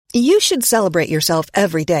You should celebrate yourself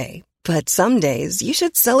every day, but some days you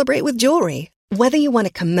should celebrate with jewelry. Whether you want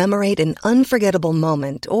to commemorate an unforgettable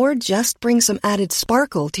moment or just bring some added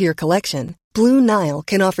sparkle to your collection, Blue Nile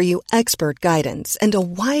can offer you expert guidance and a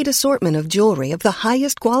wide assortment of jewelry of the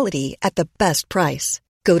highest quality at the best price.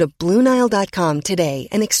 Go to BlueNile.com today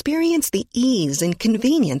and experience the ease and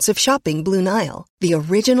convenience of shopping Blue Nile, the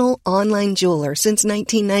original online jeweler since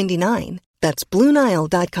 1999. That's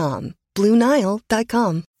BlueNile.com.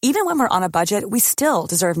 BlueNile.com. Even when we're on a budget, we still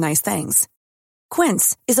deserve nice things.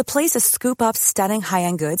 Quince is a place to scoop up stunning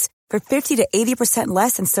high-end goods for 50 to 80%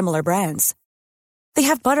 less than similar brands. They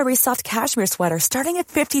have buttery soft cashmere sweaters starting at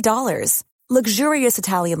 $50, luxurious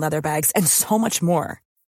Italian leather bags, and so much more.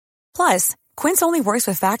 Plus, Quince only works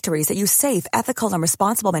with factories that use safe, ethical, and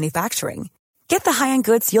responsible manufacturing. Get the high-end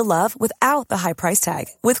goods you'll love without the high price tag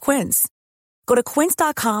with Quince. Go to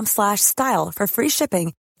quince.com/style for free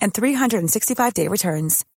shipping and 365-day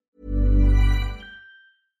returns.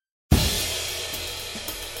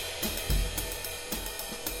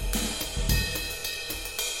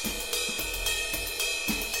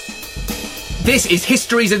 This is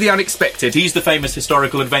Histories of the Unexpected. He's the famous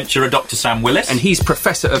historical adventurer Dr. Sam Willis. And he's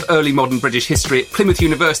Professor of Early Modern British History at Plymouth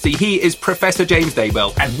University. He is Professor James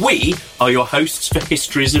Daybell. And we are your hosts for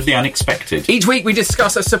Histories of the Unexpected. Each week we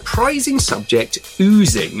discuss a surprising subject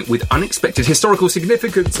oozing with unexpected historical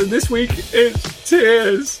significance. And this week it's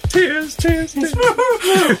tears. Tears, tears, tears.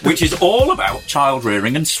 Which is all about child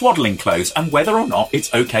rearing and swaddling clothes and whether or not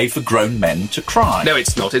it's okay for grown men to cry. No,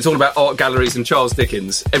 it's not. It's all about art galleries and Charles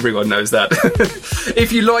Dickens. Everyone knows that.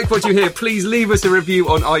 If you like what you hear, please leave us a review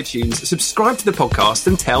on iTunes, subscribe to the podcast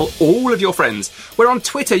and tell all of your friends. We're on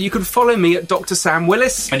Twitter. You can follow me at Dr. Sam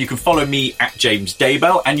Willis. And you can follow me at James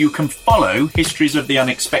Daybell. And you can follow Histories of the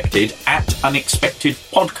Unexpected at Unexpected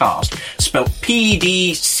Podcast, spelled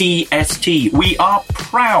PDCST. We are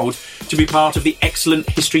proud to be part of the excellent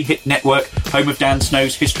History Hit Network, home of Dan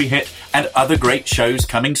Snow's History Hit, and other great shows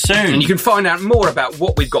coming soon. And you can find out more about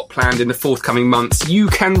what we've got planned in the forthcoming months. You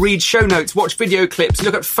can read show notes, watch video clips,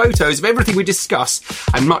 look at photos of everything we discuss,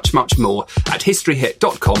 and much, much more at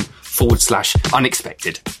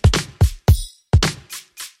historyhit.com/unexpected.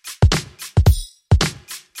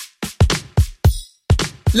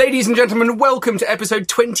 Ladies and gentlemen, welcome to episode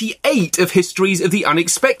 28 of Histories of the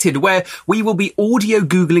Unexpected, where we will be audio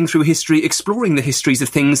Googling through history, exploring the histories of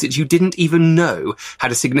things that you didn't even know had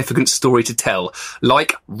a significant story to tell,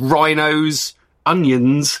 like rhinos,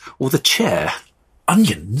 onions, or the chair.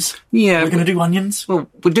 Onions? Yeah. We're going to do onions? Well,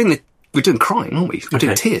 we're doing crying, aren't we? We're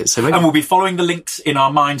doing tears. So maybe... And we'll be following the links in our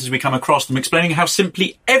minds as we come across them, explaining how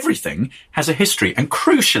simply everything has a history, and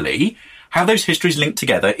crucially, how those histories link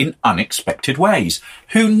together in unexpected ways.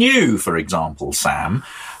 Who knew, for example, Sam,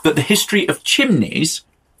 that the history of chimneys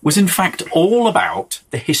was in fact all about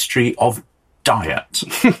the history of diet?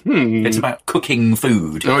 It's about cooking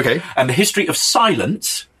food. Oh, okay. And the history of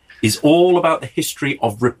silence is all about the history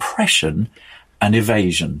of repression and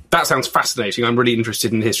evasion. That sounds fascinating. I'm really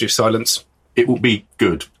interested in the history of silence. It will be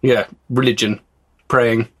good. Yeah, religion,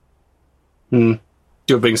 praying.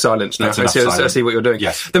 You're being silent now. I see what you're doing.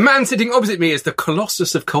 Yes. The man sitting opposite me is the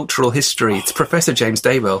colossus of cultural history. It's Professor James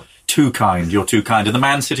Daybell. Too kind, you're too kind. And the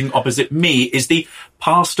man sitting opposite me is the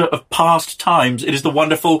pastor of past times. It is the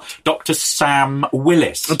wonderful Dr. Sam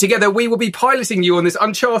Willis. And together we will be piloting you on this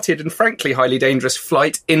uncharted and frankly highly dangerous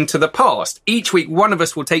flight into the past. Each week one of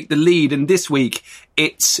us will take the lead, and this week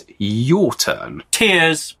it's your turn.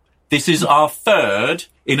 Tears. This is our third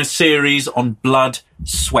in a series on blood,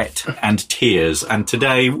 sweat and tears. And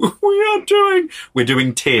today we're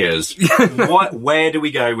doing tears. Where do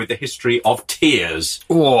we go with the history of tears?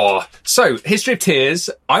 Oh, so history of tears.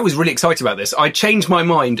 I was really excited about this. I changed my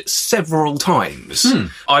mind several times.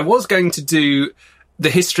 I was going to do the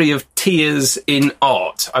history of tears in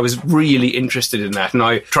art. I was really interested in that, and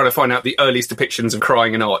I tried to find out the earliest depictions of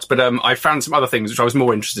crying in art, but I found some other things which I was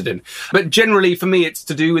more interested in. But generally, for me, it's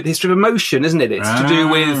to do with the history of emotion, isn't it? It's to do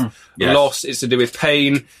with loss, it's to do with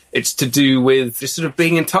pain, it's to do with just sort of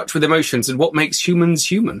being in touch with emotions and what makes humans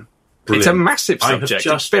human. Brilliant. It's a massive subject.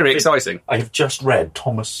 It's very exciting. I have just read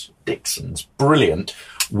Thomas Dixon's brilliant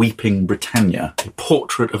Weeping Britannia, a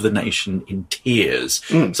portrait of the nation in tears.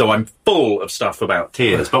 So I'm full of stuff about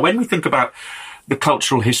tears. But when we think about the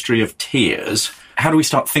cultural history of tears, how do we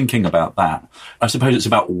start thinking about that? I suppose it's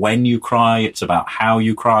about when you cry, it's about how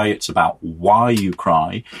you cry, it's about why you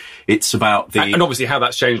cry, it's about the... And obviously how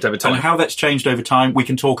that's changed over time. And how that's changed over time. We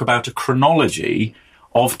can talk about a chronology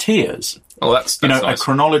of tears. Oh, that's nice. A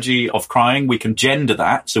chronology of crying. We can gender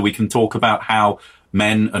that, so we can talk about how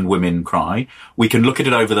men and women cry. We can look at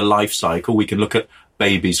it over the life cycle. We can look at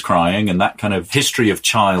babies crying and that kind of history of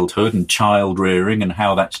childhood and child rearing and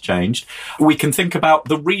how that's changed. We can think about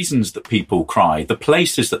the reasons that people cry, the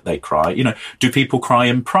places that they cry. You know, do people cry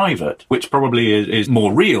in private, which probably is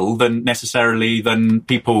more real than necessarily than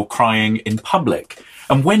people crying in public?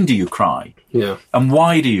 And when do you cry? Yeah. And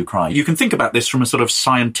why do you cry? You can think about this from a sort of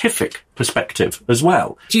scientific perspective as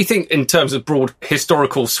well. Do you think, in terms of broad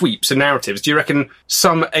historical sweeps and narratives, do you reckon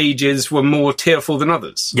some ages were more tearful than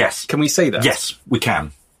others? Yes. Can we say that? Yes, we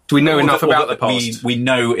can. Do we know enough about the past? We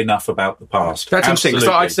know enough about the past. That's interesting.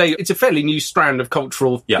 So I'd say it's a fairly new strand of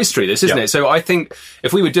cultural history, this, isn't it? So I think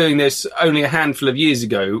if we were doing this only a handful of years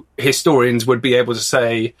ago, historians would be able to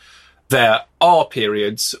say there are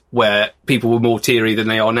periods where people were more teary than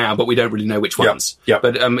they are now, but we don't really know which ones.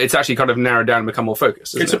 But it's actually kind of narrowed down and become more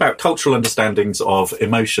focused. It's about cultural understandings of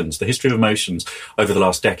emotions. The history of emotions over the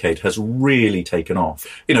last decade has really taken off.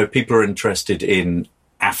 You know, people are interested in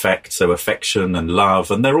affect, so affection and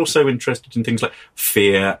love, and they're also interested in things like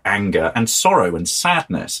fear, anger, and sorrow and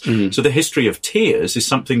sadness. So the history of tears is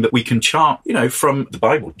something that we can chart, you know, from the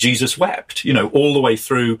Bible. Jesus wept, you know, all the way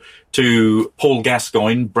through to Paul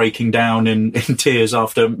Gascoigne breaking down in tears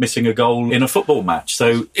after missing a goal in a football match.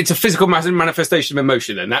 So it's a physical manifestation of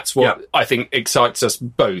emotion, and that's what I think excites us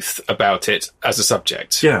both about it as a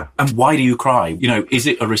subject. Yeah. And why do you cry? You know, is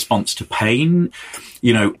it a response to pain?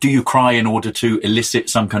 You know, do you cry in order to elicit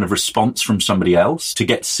some kind of response from somebody else, to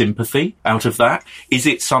get sympathy out of that? Is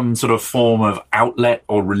it some sort of form of outlet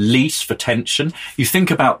or release for tension? You think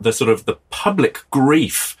about the sort of the public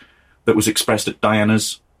grief that was expressed at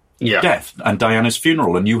Diana's death and Diana's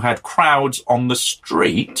funeral, and you had crowds on the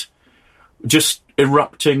street just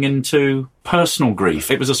erupting into personal grief.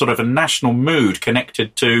 It was a sort of a national mood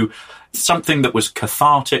connected to something that was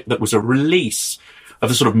cathartic, that was a release of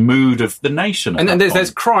the sort of mood of the nation. And then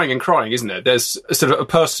there's crying and crying, isn't there? There's a sort of a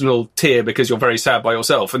personal tear because you're very sad by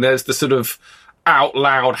yourself, and there's the sort of out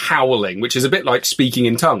loud howling, which is a bit like speaking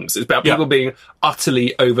in tongues. It's about people being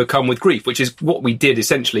utterly overcome with grief, which is what we did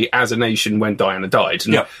essentially as a nation when Diana died.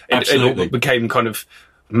 And it became kind of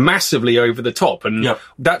massively over the top, and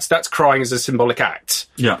that's crying as a symbolic act.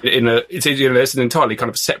 There's an entirely kind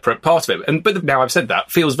of separate part of it. But now I've said that,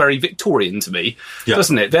 feels very Victorian to me,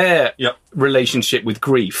 doesn't it? Their relationship with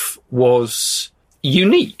grief was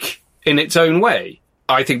unique in its own way.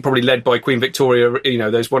 I think probably led by Queen Victoria, you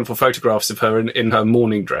know, those wonderful photographs of her in her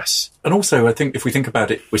mourning dress. And also, I think if we think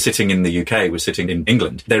about it, we're sitting in the UK, we're sitting in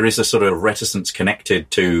England. There is a sort of reticence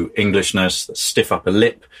connected to Englishness, the stiff upper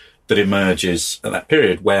lip that emerges at that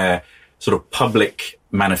period, where sort of public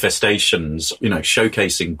manifestations, you know,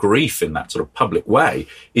 showcasing grief in that sort of public way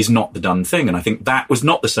is not the done thing. And I think that was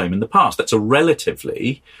not the same in the past. That's a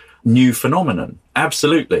relatively new phenomenon.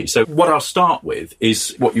 Absolutely. So what I'll start with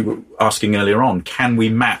is what you were asking earlier on. Can we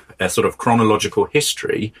map a sort of chronological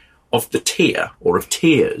history of the tear or of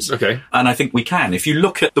tears? Okay. And I think we can. If you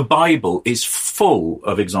look at the Bible, is full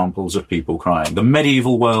of examples of people crying. The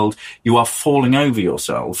medieval world, you are falling over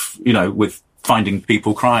yourself, you know, with finding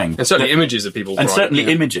people crying. And certainly images of people crying. And certainly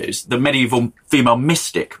images. The medieval female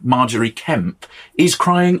mystic, Marjorie Kemp, is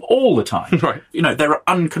crying all the time. Right. You know, there are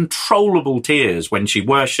uncontrollable tears when she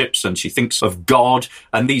worships and she thinks of God,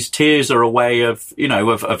 and these tears are a way of, you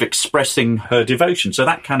know, of expressing her devotion. So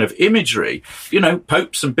that kind of imagery, you know,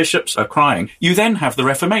 popes and bishops are crying. You then have the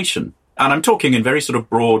Reformation. And I'm talking in very sort of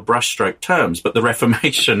broad brushstroke terms, but the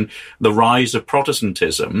Reformation, the rise of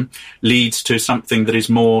Protestantism, leads to something that is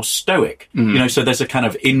more stoic. You know, so there's a kind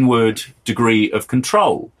of inward degree of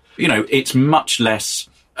control. You know, it's much less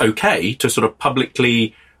okay to sort of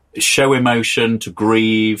publicly show emotion, to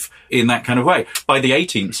grieve in that kind of way. By the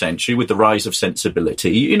 18th century, with the rise of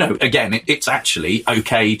sensibility, you know, again, it's actually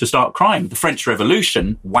okay to start crying. The French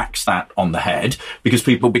Revolution whacks that on the head because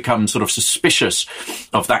people become sort of suspicious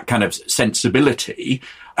of that kind of sensibility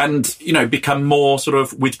and, you know, become more sort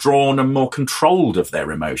of withdrawn and more controlled of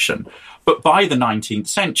their emotion. But by the 19th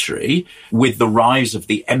century, with the rise of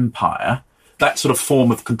the empire, that sort of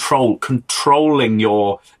form of control, controlling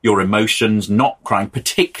your emotions, not crying,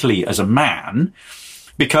 particularly as a man,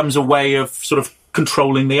 becomes a way of sort of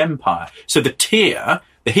controlling the empire. So the tear,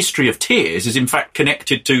 the history of tears, is in fact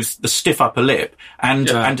connected to the stiff upper lip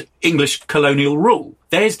and English colonial rule.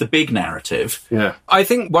 There's the big narrative. Yeah. I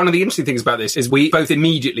think one of the interesting things about this is we both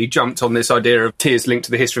immediately jumped on this idea of tears linked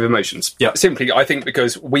to the history of emotions. Yeah. Simply, I think,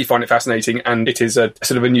 because we find it fascinating and it is a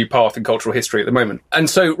sort of a new path in cultural history at the moment. And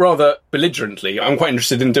so, rather belligerently, I'm quite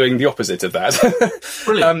interested in doing the opposite of that.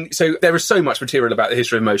 Brilliant. So there is so much material about the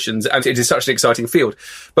history of emotions, and it is such an exciting field.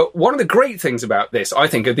 But one of the great things about this, I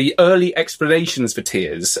think, are the early explanations for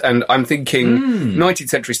tears. And I'm thinking 19th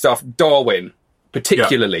century stuff, Darwin,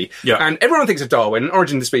 particularly. Yeah. And everyone thinks of Darwin,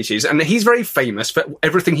 Origin of the Species, and he's very famous for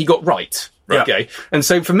everything he got right. Yeah. Okay. And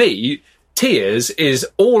so for me, Tears is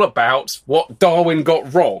all about what Darwin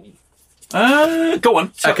got wrong. Go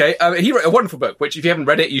on. Okay, he wrote a wonderful book, which if you haven't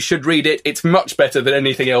read it, you should read it. It's much better than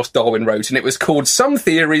anything else Darwin wrote, and it was called Some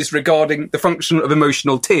Theories Regarding the Function of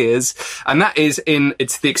Emotional Tears, and that is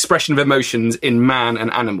it's the expression of emotions in man and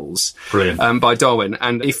animals. Brilliant. By Darwin.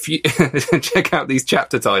 And if you check out these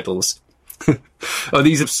chapter titles.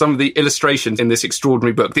 These are some of the illustrations in this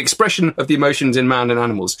extraordinary book. The expression of the emotions in man and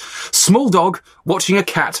animals. Small dog watching a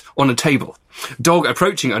cat on a table. Dog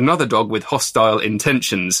approaching another dog with hostile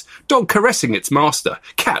intentions. Dog caressing its master.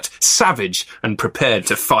 Cat savage and prepared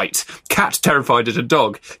to fight. Cat terrified at a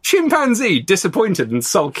dog. Chimpanzee disappointed and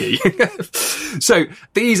sulky. So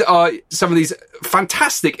these are some of these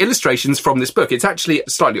fantastic illustrations from this book. It's actually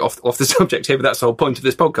slightly off the subject here, but that's the whole point of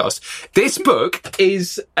this podcast. This book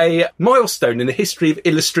is a milestone in the history of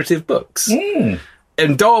illustrative books.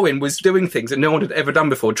 And Darwin was doing things that no one had ever done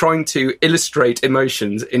before, trying to illustrate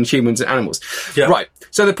emotions in humans and animals. Yeah. Right.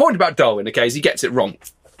 So the point about Darwin, okay, is he gets it wrong.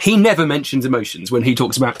 He never mentions emotions when he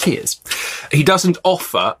talks about tears. He doesn't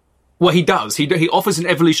offer... Well, he does. He offers an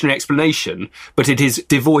evolutionary explanation, but it is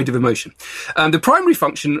devoid of emotion. The primary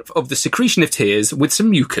function of the secretion of tears with some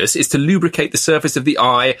mucus is to lubricate the surface of the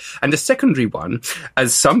eye, and the secondary one,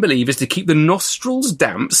 as some believe, is to keep the nostrils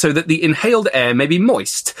damp so that the inhaled air may be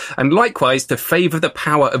moist, and likewise to favour the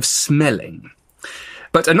power of smelling.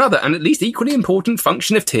 But another, and at least equally important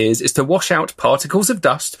function of tears is to wash out particles of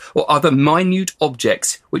dust or other minute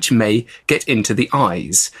objects which may get into the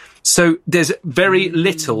eyes. So there's very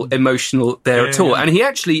little emotional there at all. And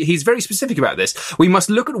he's very specific about this. We must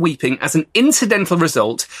look at weeping as an incidental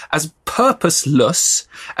result, as purposeless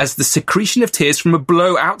as the secretion of tears from a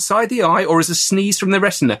blow outside the eye or as a sneeze from the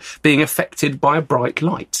retina being affected by a bright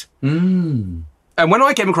light. And when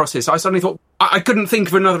I came across this, I suddenly thought, I couldn't think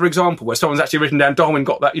of another example where someone's actually written down Darwin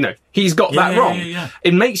got that, he's got that wrong.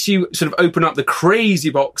 It makes you sort of open up the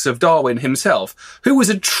crazy box of Darwin himself, who was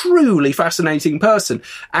a truly fascinating person.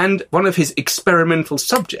 And one of his experimental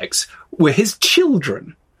subjects were his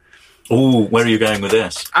children. Oh, where are you going with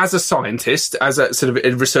this? As a scientist, as a sort of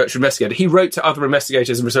a research investigator, he wrote to other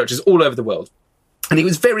investigators and researchers all over the world. And he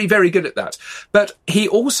was very, very good at that. But he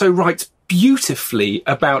also writes beautifully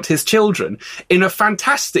about his children in a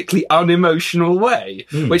fantastically unemotional way,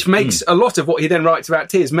 which makes a lot of what he then writes about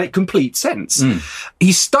tears make complete sense.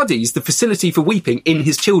 He studies the facility for weeping in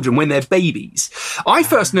his children when they're babies. I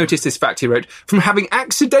first noticed this fact, he wrote, from having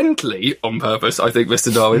accidentally, on purpose, I think,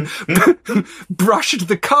 Mr. Darwin, brushed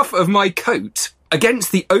the cuff of my coat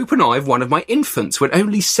against the open eye of one of my infants when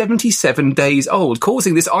only 77 days old,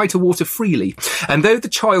 causing this eye to water freely. And though the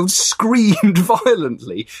child screamed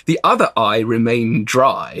violently, the other eye remained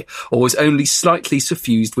dry, or was only slightly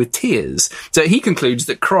suffused with tears. So he concludes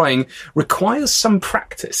that crying requires some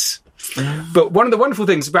practice. But one of the wonderful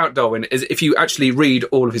things about Darwin is if you actually read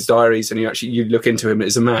all of his diaries and you look into him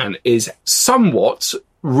as a man, is somewhat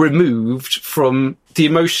removed from the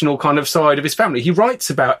emotional kind of side of his family. He writes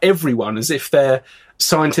about everyone as if they're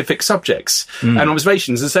scientific subjects and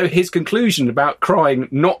observations. And so his conclusion about crying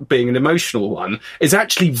not being an emotional one is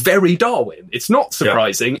actually very Darwin. It's not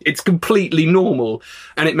surprising. It's completely normal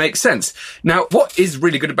and it makes sense. Now, what is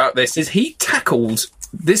really good about this is he tackled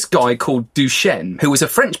this guy called Duchenne, who was a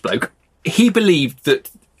French bloke. He believed that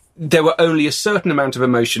there were only a certain amount of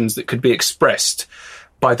emotions that could be expressed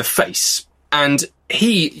by the face. And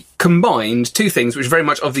he combined two things which are very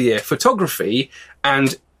much of the ear, photography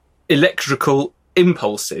and electrical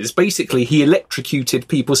impulses. Basically, he electrocuted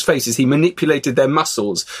people's faces. He manipulated their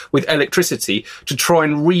muscles with electricity to try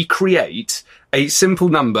and recreate a simple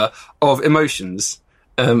number of emotions.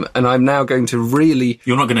 And I'm now going to really...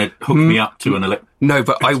 You're not going to hook me up to an No,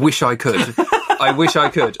 but I wish I could. I wish I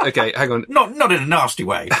could. Okay, hang on. Not in a nasty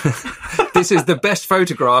way. This is the best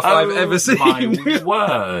photograph I've ever seen. My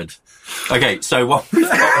word. Okay, so what we've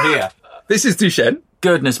got here... This is Duchenne.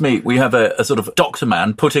 Goodness me, we have a sort of doctor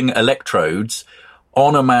man putting electrodes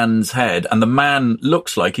on a man's head, and the man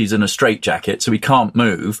looks like he's in a straitjacket, so he can't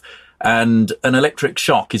move, and an electric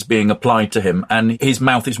shock is being applied to him, and his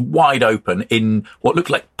mouth is wide open in what looks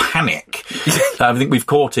like panic. I think we've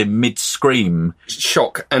caught him mid-scream.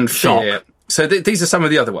 Shock and fear. Shock. So these are some of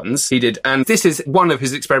the other ones he did. And this is one of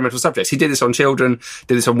his experimental subjects. He did this on children,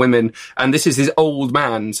 did this on women, and this is his old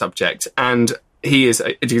man subject. And he is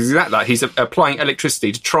exactly that. He's applying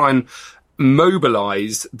electricity to try and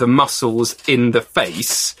mobilise the muscles in the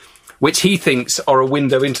face, which he thinks are a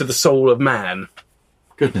window into the soul of man.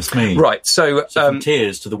 Goodness me. Right, so from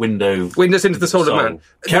tears to the windows into the soul of man.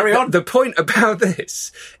 Carry on. The point about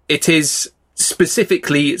this, it is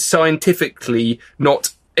specifically, scientifically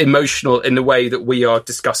not emotional in the way that we are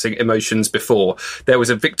discussing emotions before. There was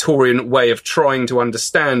a Victorian way of trying to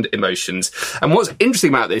understand emotions. And what's interesting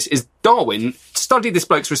about this is Darwin studied this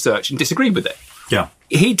bloke's research and disagreed with it. Yeah.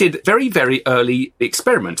 He did very, very early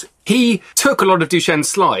experiment. He took a lot of Duchenne's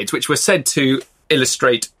slides, which were said to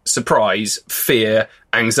illustrate surprise, fear,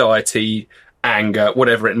 anxiety, anger,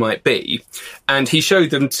 whatever it might be, and he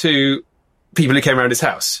showed them to people who came around his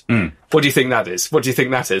house. What do you think that is? What do you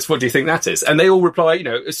think that is? What do you think that is? And they all reply,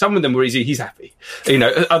 some of them were easy, he's happy.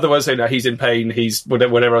 Other ones say, no, he's in pain, he's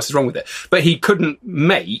whatever else is wrong with it. But he couldn't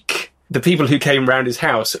make the people who came around his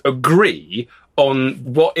house agree on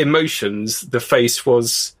what emotions the face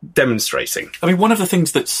was demonstrating. I mean, one of the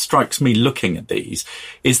things that strikes me looking at these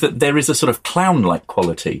is that there is a sort of clown-like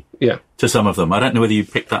quality to some of them. I don't know whether you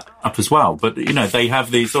picked that up as well, but, they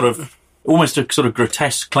have these sort of almost a sort of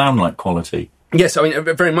grotesque clown-like quality. Yes, I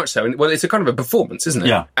mean, very much so. Well, it's a kind of a performance, isn't it?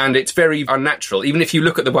 Yeah. And it's very unnatural. Even if you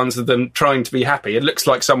look at the ones of them trying to be happy, it looks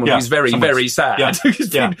like someone who's very, very sad,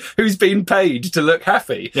 who's been paid to look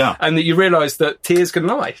happy. Yeah. And that you realise that tears can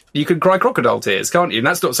lie. You can cry crocodile tears, can't you? And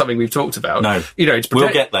that's not something we've talked about. No.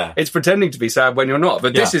 We'll get there. It's pretending to be sad when you're not.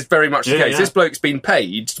 But this is very much the case. Yeah. This bloke's been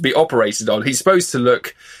paid to be operated on. He's supposed to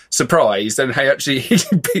look surprised, and hey, actually,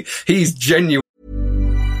 he's genuine.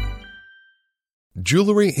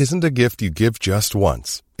 Jewelry isn't a gift you give just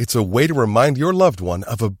once. It's a way to remind your loved one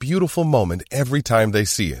of a beautiful moment every time they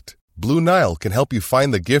see it. Blue Nile can help you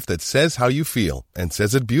find the gift that says how you feel and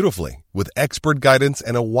says it beautifully, with expert guidance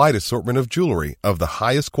and a wide assortment of jewelry of the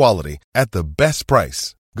highest quality at the best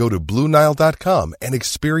price. Go to BlueNile.com and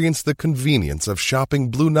experience the convenience of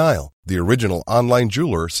shopping Blue Nile, the original online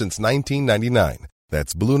jeweler since 1999.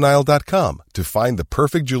 That's BlueNile.com to find the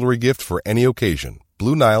perfect jewelry gift for any occasion.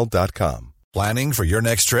 BlueNile.com. Planning for your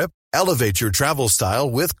next trip? Elevate your travel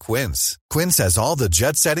style with Quince. Quince has all the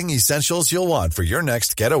jet-setting essentials you'll want for your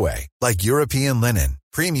next getaway, like European linen,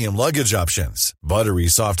 premium luggage options, buttery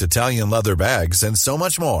soft Italian leather bags, and so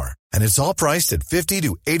much more. And it's all priced at 50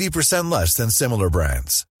 to 80% less than similar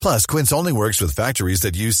brands. Plus, Quince only works with factories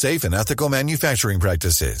that use safe and ethical manufacturing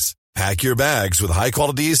practices. Pack your bags with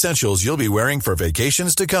high-quality essentials you'll be wearing for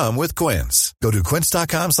vacations to come with Quince. Go to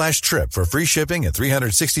quince.com/trip for free shipping and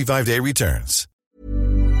 365-day returns.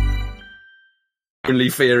 Only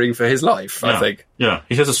fearing for his life, I think. Yeah,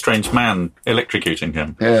 he has a strange man electrocuting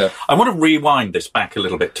him. Yeah. I want to rewind this back a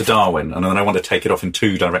little bit to Darwin, and then I want to take it off in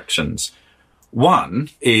two directions.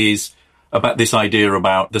 One is about this idea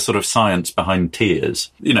about the sort of science behind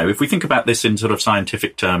tears. If we think about this in sort of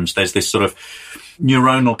scientific terms, there's this sort of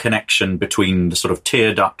neuronal connection between the sort of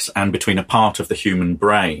tear ducts and between a part of the human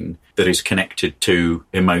brain that is connected to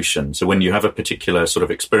emotion. So when you have a particular sort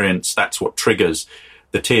of experience, that's what triggers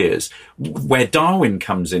the tears. Where Darwin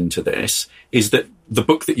comes into this is that the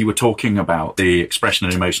book that you were talking about, The Expression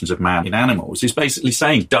and Emotions of Man in Animals, is basically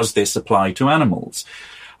saying, does this apply to animals?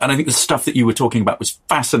 And I think the stuff that you were talking about was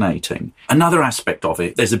fascinating. Another aspect of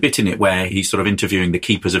it, there's a bit in it where he's sort of interviewing the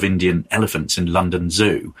keepers of Indian elephants in London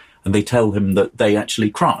Zoo, and they tell him that they actually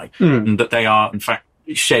cry, and that they are, in fact,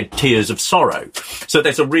 shed tears of sorrow. So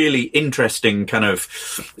there's a really interesting kind of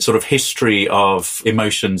sort of history of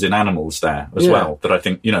emotions in animals there as well that I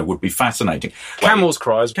think, would be fascinating. Camels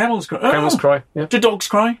cry. Camels cry. Camels cry. Yeah. Do dogs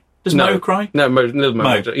cry? Does Mo cry? No,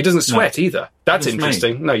 Mo. He doesn't sweat either. That's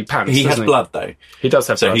interesting. No, he pants. He has blood, though. He does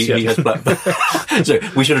have blood. He has blood. So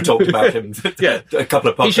we should have talked about him a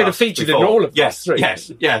couple of podcasts. He should have featured before. in all of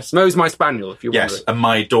Yes. Mo's my spaniel, if you're wondering. Yes, and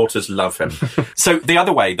my daughters love him. So the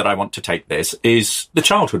other way that I want to take this is the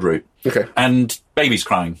childhood route. Okay. And babies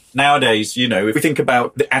crying. Nowadays, if we think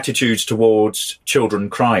about the attitudes towards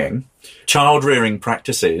children crying, child-rearing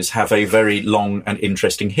practices have a very long and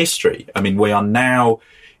interesting history. I mean, we are now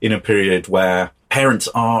in a period where parents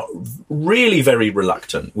are really very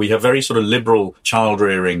reluctant. We have very sort of liberal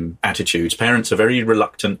child-rearing attitudes. Parents are very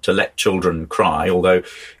reluctant to let children cry, although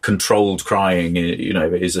controlled crying,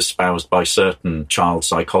 is espoused by certain child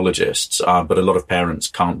psychologists, but a lot of parents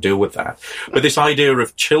can't deal with that. But this idea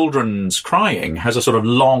of children's crying has a sort of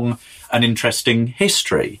long and interesting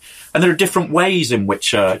history. And there are different ways in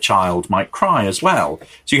which a child might cry as well.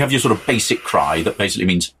 So you have your sort of basic cry that basically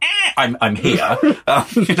means, I'm here.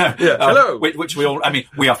 Hello. Which we all,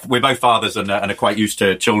 we're both fathers and are quite used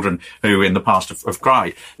to children who in the past have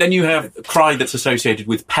cried. Then you have a cry that's associated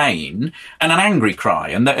with pain and an angry cry.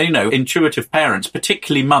 And intuitive parents,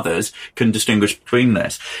 particularly mothers, can distinguish between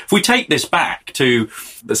this. If we take this back to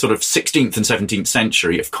the sort of 16th and 17th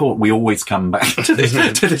century, of course, we always come back to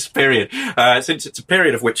this period, since it's a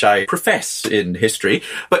period of which I I profess in history.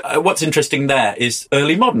 But what's interesting there is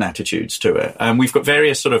early modern attitudes to it. And we've got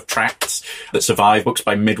various sort of tracts that survive, books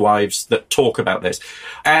by midwives that talk about this.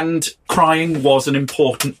 And crying was an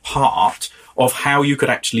important part of how you could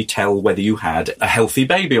actually tell whether you had a healthy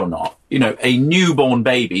baby or not. You know, a newborn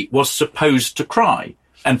baby was supposed to cry.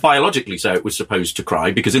 And biologically so, it was supposed to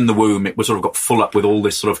cry because in the womb it was sort of got full up with all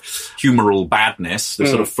this sort of humoral badness, the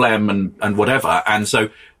sort of phlegm and whatever. And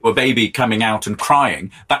so a baby coming out and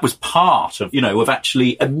crying, that was part of, of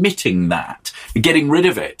actually emitting that, getting rid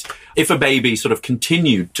of it. If a baby sort of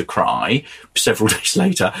continued to cry several days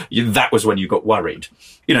later, that was when you got worried.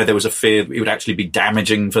 There was a fear that it would actually be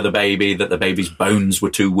damaging for the baby, that the baby's bones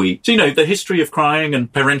were too weak. So, the history of crying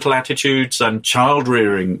and parental attitudes and child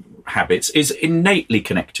rearing habits is innately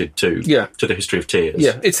connected to the history of tears.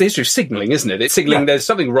 Yeah, it's the history of signalling, isn't it? It's signalling there's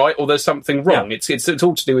something right or there's something wrong. Yeah. It's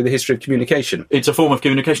all to do with the history of communication. It's a form of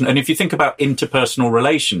communication. And if you think about interpersonal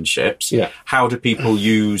relationships, how do people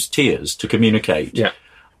use tears to communicate? Yeah.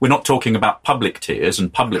 We're not talking about public tears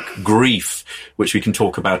and public grief, which we can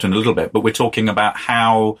talk about in a little bit, but we're talking about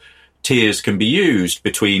how tears can be used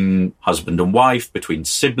between husband and wife, between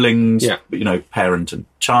siblings, parent and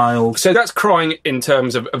child. So that's crying in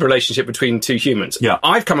terms of a relationship between two humans. Yeah.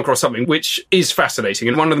 I've come across something which is fascinating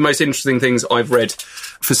and one of the most interesting things I've read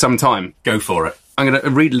for some time. Go for it. I'm going to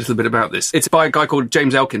read a little bit about this. It's by a guy called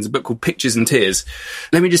James Elkins, a book called Pictures and Tears.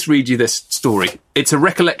 Let me just read you this story. It's a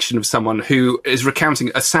recollection of someone who is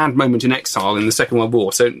recounting a sad moment in exile in the Second World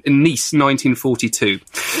War. So in Nice, 1942.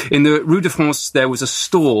 In the Rue de France, there was a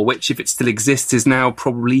store which, if it still exists, is now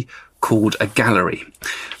probably called a gallery.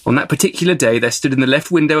 On that particular day, there stood in the left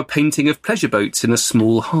window a painting of pleasure boats in a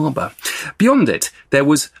small harbour. Beyond it, there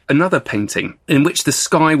was another painting in which the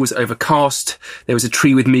sky was overcast. There was a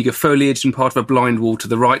tree with meagre foliage and part of a blind wall to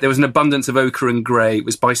the right. There was an abundance of ochre and grey. It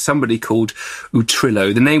was by somebody called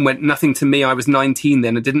Utrillo. The name meant nothing to me. I was 19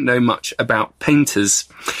 then and didn't know much about painters.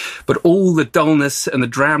 But all the dullness and the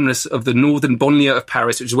drabness of the northern banlieue of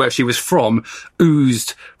Paris, which is where she was from,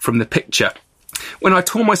 oozed from the picture. When I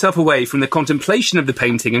tore myself away from the contemplation of the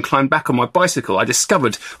painting and climbed back on my bicycle, I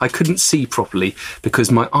discovered I couldn't see properly because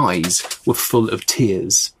my eyes were full of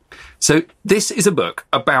tears. So this is a book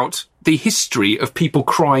about the history of people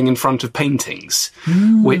crying in front of paintings,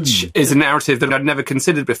 which is a narrative that I'd never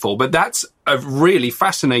considered before. But that's a really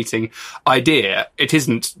fascinating idea. It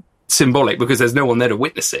isn't symbolic because there's no one there to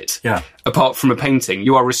witness it. Yeah. Apart from a painting,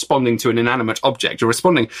 you are responding to an inanimate object. You're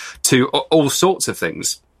responding to all sorts of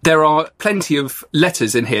things. There are plenty of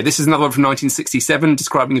letters in here. This is another one from 1967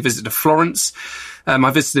 describing a visit to Florence. I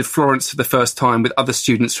visited Florence for the first time with other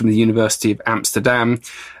students from the University of Amsterdam.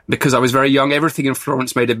 Because I was very young, everything in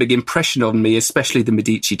Florence made a big impression on me, especially the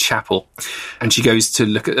Medici Chapel. And she goes to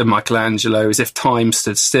look at Michelangelo as if time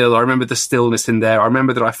stood still. I remember the stillness in there. I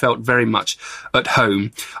remember that I felt very much at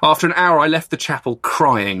home. After an hour, I left the chapel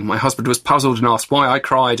crying. My husband was puzzled and asked why I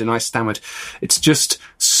cried, and I stammered, "It's just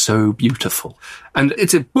so beautiful." And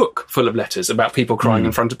it's a book full of letters about people crying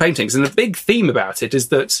in front of paintings. And the big theme about it is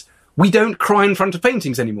that we don't cry in front of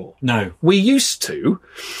paintings anymore. No. We used to,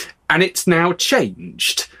 and it's now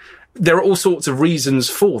changed. There are all sorts of reasons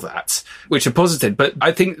for that, which are positive. But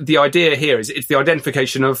I think the idea here is it's the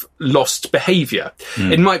identification of lost behaviour.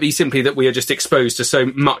 It might be simply that we are just exposed to so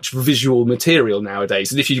much visual material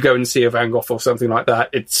nowadays. And if you go and see a Van Gogh or something like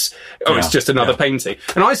that, it's just another painting.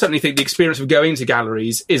 And I certainly think the experience of going to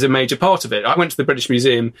galleries is a major part of it. I went to the British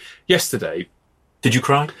Museum yesterday. Did you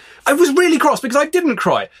cry? I was really cross because I didn't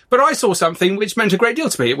cry, but I saw something which meant a great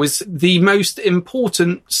deal to me. It was the most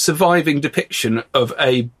important surviving depiction of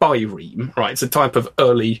a bireme, right? It's a type of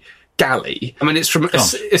early galley. I mean, it's from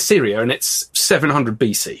Assyria and it's 700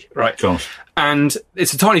 BC, right? Gosh. And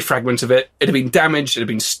it's a tiny fragment of it. It had been damaged, it had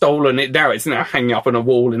been stolen. It's now hanging up on a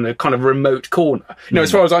wall in a kind of remote corner.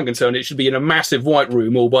 As far as I'm concerned, it should be in a massive white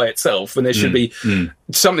room all by itself, and there should be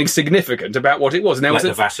something significant about what it was. And there was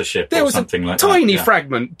the Vassar ship there or was something like that. There was a tiny that.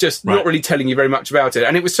 fragment, just not really telling you very much about it.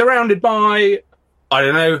 And it was surrounded by,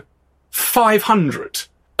 500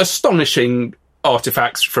 astonishing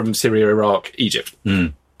artifacts from Syria, Iraq, Egypt.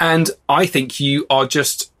 And I think you are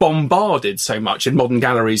just bombarded so much in modern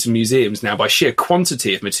galleries and museums now by sheer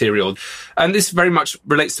quantity of material. And this very much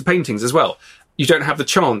relates to paintings as well. You don't have the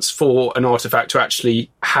chance for an artifact to actually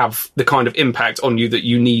have the kind of impact on you that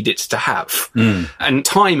you need it to have. And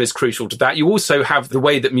time is crucial to that. You also have the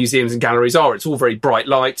way that museums and galleries are. It's all very bright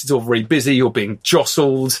lights. It's all very busy. You're being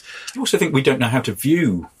jostled. I also think we don't know how to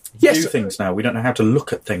view things now. We don't know how to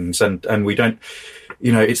look at things, and we don't,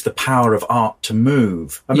 it's the power of art to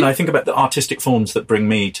move. I mean, I think about the artistic forms that bring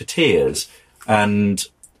me to tears, and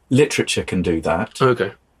literature can do that.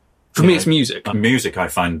 Okay. For me, it's music. Music I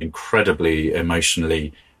find incredibly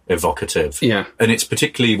emotionally evocative. Yeah. And it's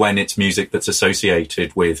particularly when it's music that's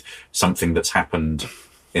associated with something that's happened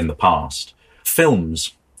in the past.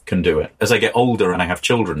 Films can do it. As I get older and I have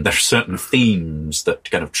children, there are certain themes that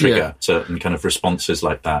kind of trigger certain kind of responses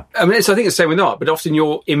like that. I mean, I think it's the same with art, but often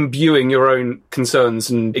you're imbuing your own concerns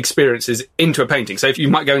and experiences into a painting. So if you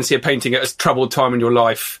might go and see a painting at a troubled time in your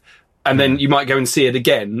life, and then you might go and see it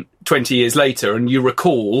again 20 years later, and you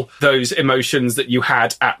recall those emotions that you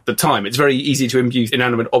had at the time. It's very easy to imbue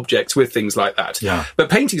inanimate objects with things like that. Yeah. But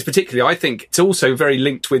paintings particularly, I think it's also very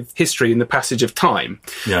linked with history and the passage of time.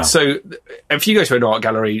 Yeah. So if you go to an art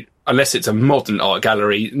gallery, unless it's a modern art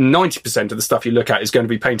gallery, 90% of the stuff you look at is going to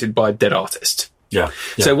be painted by a dead artist. Yeah.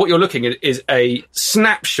 So what you're looking at is a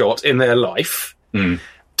snapshot in their life.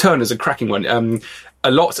 Turner's a cracking one. A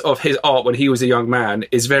lot of his art when he was a young man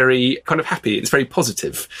is very kind of happy. It's very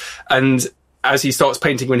positive. And as he starts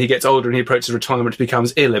painting when he gets older and he approaches retirement,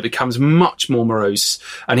 becomes ill, it becomes much more morose,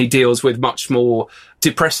 and he deals with much more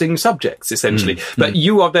depressing subjects, essentially. But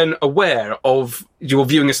you are then aware of, you're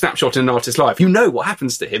viewing a snapshot in an artist's life. You know what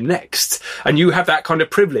happens to him next, and you have that kind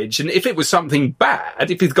of privilege. And if it was something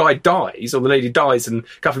bad, if the guy dies or the lady dies in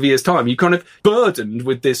a couple of years' time, you're kind of burdened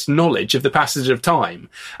with this knowledge of the passage of time.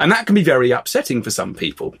 And that can be very upsetting for some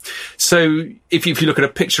people. So if you look at a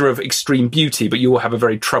picture of extreme beauty, but you will have a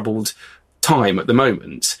very troubled time at the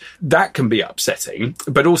moment, that can be upsetting.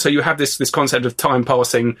 But also you have this concept of time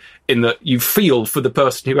passing in that you feel for the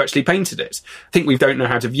person who actually painted it. I think we don't know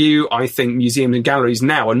how to view. I think museums and galleries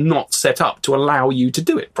now are not set up to allow you to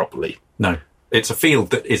do it properly. No, it's a field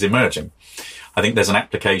that is emerging. I think there's an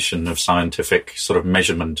application of scientific sort of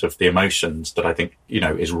measurement of the emotions that I think,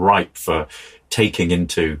 is ripe for taking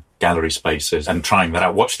into gallery spaces and trying that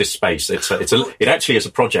out. Watch this space. It actually is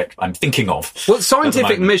a project I'm thinking of. Well,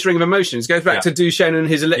 scientific measuring of emotions goes back to Duchenne and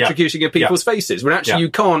his electrocuting of people's faces, when actually you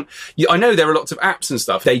can't. I know there are lots of apps and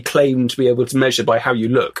stuff. They claim to be able to measure by how you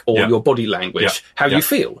look or your body language, how you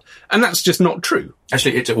feel. And that's just not true.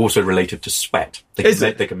 Actually, it's also related to sweat.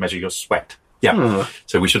 They can measure your sweat. Yeah.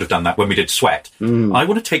 So we should have done that when we did sweat. I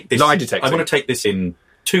want to take this. Lie detecting. I want to take this in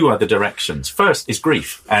two other directions. First is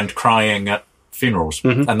grief and crying at funerals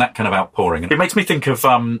and that kind of outpouring. It makes me think of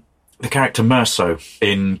the character Meursault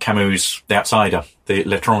in Camus' The Outsider, the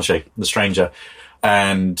L'étranger, the stranger,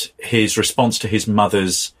 and his response to his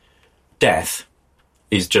mother's death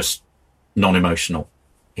is just non-emotional.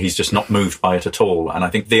 He's just not moved by it at all. And I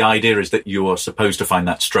think the idea is that you're supposed to find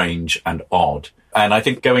that strange and odd. And I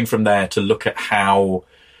think going from there to look at how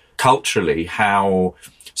culturally, how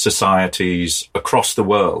societies across the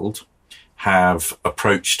world have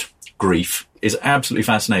approached grief is absolutely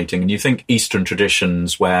fascinating. And you think Eastern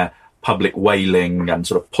traditions where public wailing and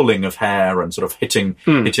sort of pulling of hair and sort of hitting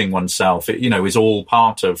oneself, is all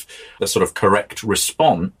part of the sort of correct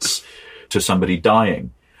response to somebody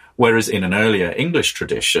dying. Whereas in an earlier English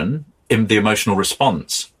tradition, in the emotional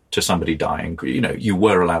response to somebody dying, you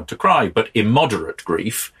were allowed to cry, but immoderate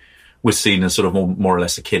grief was seen as sort of more or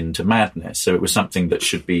less akin to madness. So it was something that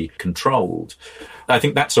should be controlled. I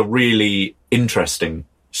think that's a really interesting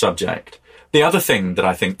subject. The other thing that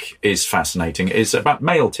I think is fascinating is about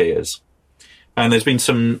male tears. And there's been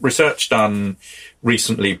some research done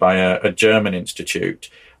recently by a German institute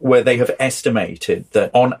where they have estimated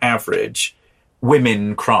that on average,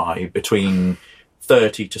 women cry between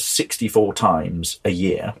 30 to 64 times a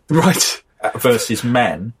year. Right. Versus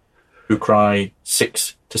men who cry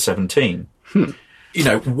 6 to 17.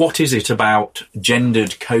 What is it about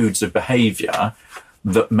gendered codes of behaviour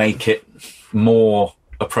that make it more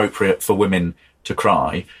appropriate for women to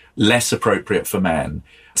cry, less appropriate for men?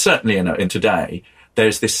 Certainly in today,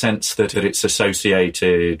 there's this sense that it's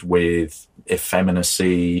associated with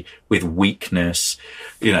effeminacy, with weakness,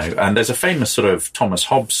 and there's a famous sort of Thomas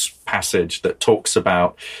Hobbes passage that talks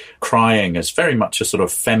about crying as very much a sort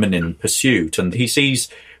of feminine pursuit. And he sees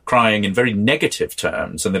crying in very negative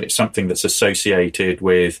terms, and that it's something that's associated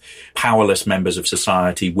with powerless members of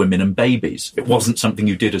society, women and babies. It wasn't something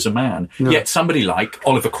you did as a man. No. Yet somebody like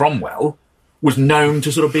Oliver Cromwell was known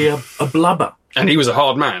to sort of be a blubber. And he was a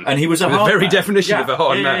hard man. And he was a hard man. The very definition of a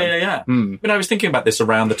hard man. Yeah. But I was thinking about this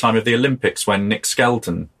around the time of the Olympics when Nick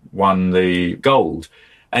Skelton won the gold.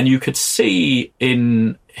 And you could see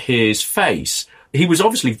in his face, he was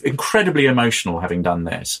obviously incredibly emotional having done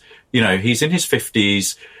this. He's in his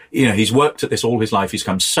 50s. He's worked at this all his life. He's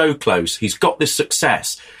come so close. He's got this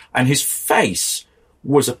success. And his face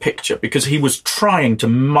was a picture because he was trying to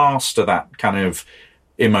master that kind of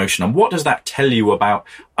emotion, and what does that tell you about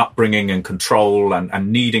upbringing and control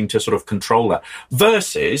and needing to sort of control that,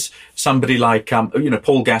 versus somebody like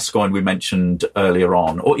Paul Gascoigne we mentioned earlier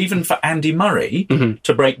on, or even for Andy Murray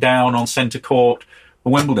to break down on centre court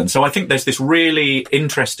for Wimbledon. So I think there's this really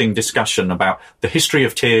interesting discussion about the history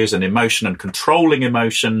of tears and emotion and controlling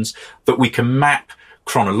emotions that we can map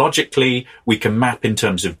chronologically, we can map in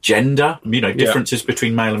terms of gender, differences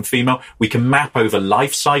between male and female. We can map over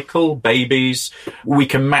life cycle, babies. We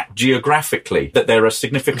can map geographically that there are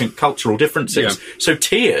significant cultural differences. Yeah. So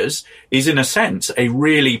tears is, in a sense, a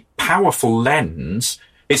really powerful lens.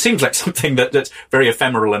 It seems like something that's very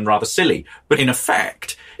ephemeral and rather silly, but in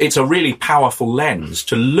effect, it's a really powerful lens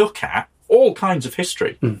to look at all kinds of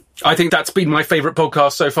history. I think that's been my favourite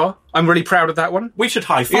podcast so far. I'm really proud of that one. We should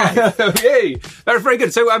high five. Yeah. Yay. Very, very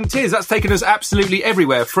good. So, tears, that's taken us absolutely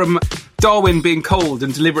everywhere, from Darwin being cold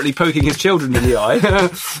and deliberately poking his children in the eye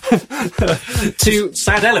to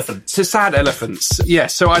sad elephants. To sad elephants,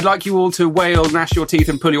 yes. So I'd like you all to wail, gnash your teeth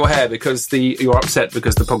and pull your hair because you're upset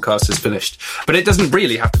because the podcast has finished. But it doesn't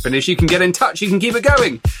really have to finish. You can get in touch. You can keep it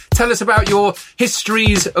going. Tell us about your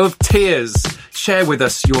histories of tears. Share with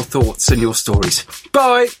us your thoughts and your stories.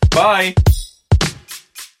 Bye. Bye.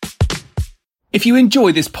 If you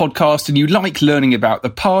enjoy this podcast and you like learning about the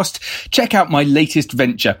past, check out my latest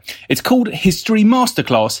venture. It's called History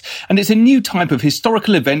Masterclass, and it's a new type of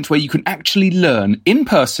historical event where you can actually learn in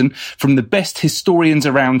person from the best historians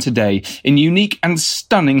around today in unique and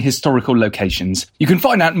stunning historical locations. You can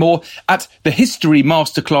find out more at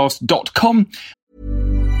thehistorymasterclass.com.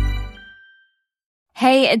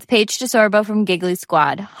 Hey, it's Paige DeSorbo from Giggly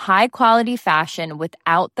Squad. High quality fashion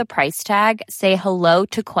without the price tag. Say hello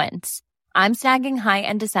to Quince. I'm snagging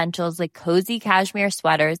high-end essentials like cozy cashmere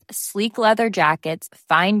sweaters, sleek leather jackets,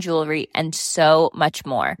 fine jewelry, and so much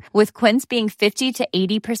more. With Quince being 50 to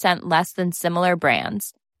 80% less than similar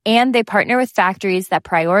brands. And they partner with factories that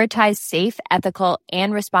prioritize safe, ethical,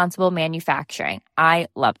 and responsible manufacturing. I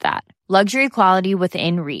love that. Luxury quality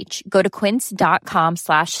within reach. Go to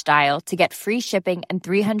quince.com/style to get free shipping and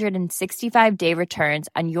 365-day returns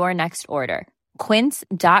on your next order.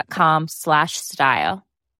 Quince.com/style.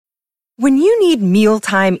 When you need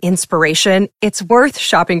mealtime inspiration, it's worth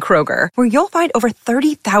shopping Kroger, where you'll find over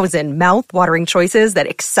 30,000 mouth-watering choices that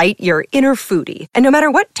excite your inner foodie. And no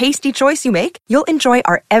matter what tasty choice you make, you'll enjoy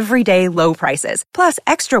our everyday low prices, plus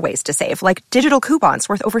extra ways to save, like digital coupons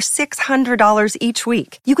worth over $600 each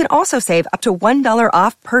week. You can also save up to $1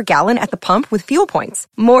 off per gallon at the pump with fuel points.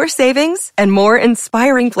 More savings and more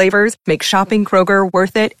inspiring flavors make shopping Kroger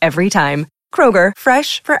worth it every time. Kroger,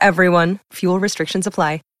 fresh for everyone. Fuel restrictions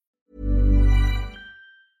apply.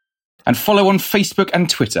 And follow on Facebook and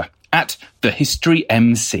Twitter at The History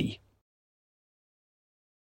MC.